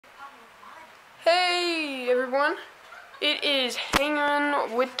everyone. It is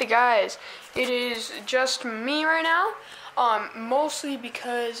Hanging with the Guys. It is just me right now. Mostly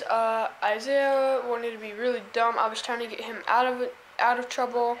because Isaiah wanted to be really dumb. I was trying to get him out of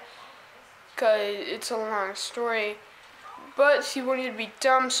trouble, cause it's a long story. But he wanted to be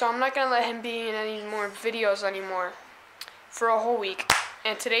dumb, so I'm not gonna let him be in any more videos anymore for a whole week.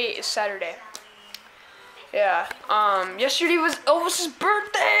 And today is Saturday. Yeah. Yesterday was Elvis's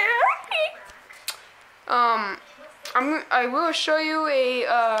birthday. I will show you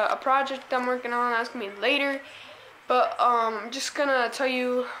a project I'm working on. Ask me later. But I'm just gonna tell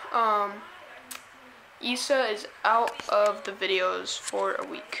you, Issa is out of the videos for a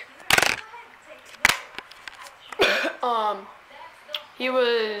week.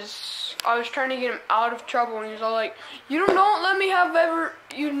 I was trying to get him out of trouble, and he was all like, you never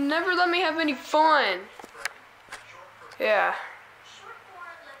let me have any fun. Yeah.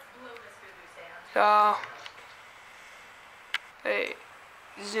 So, hey,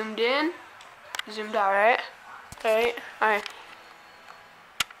 zoomed in, zoomed out, right? Alright.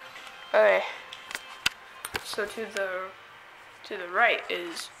 Okay. So to the right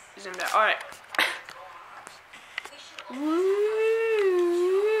is zoomed out. Alright.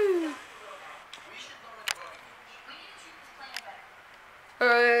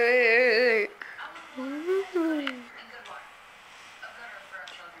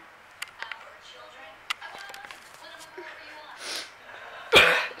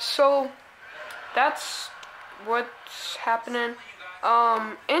 So that's what's happening.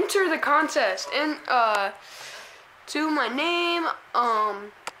 Enter the contest and to my name,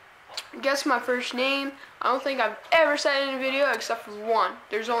 guess my first name. I don't think I've ever said it in a video except for one.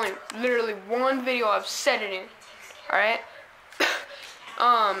 There's only literally one video I've said it in. Alright?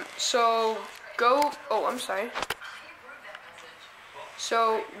 So go, oh, I'm sorry.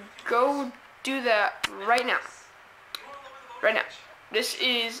 So go do that right now. Right now. This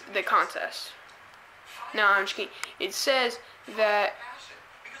is the contest. No, I'm just kidding. It says that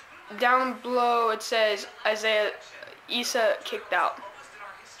down below it says Issa kicked out.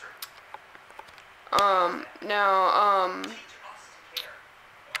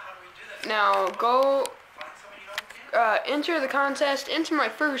 Now go enter the contest, enter my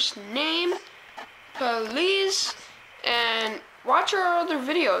first name, please, and watch our other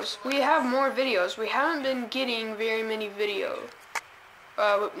videos. We have more videos. We haven't been getting very many videos.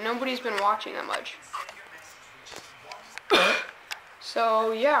 Nobody's been watching that much.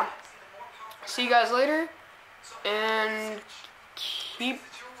 So yeah, see you guys later, and keep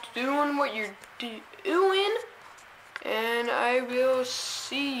doing what you're doing, and I will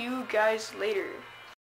see you guys later.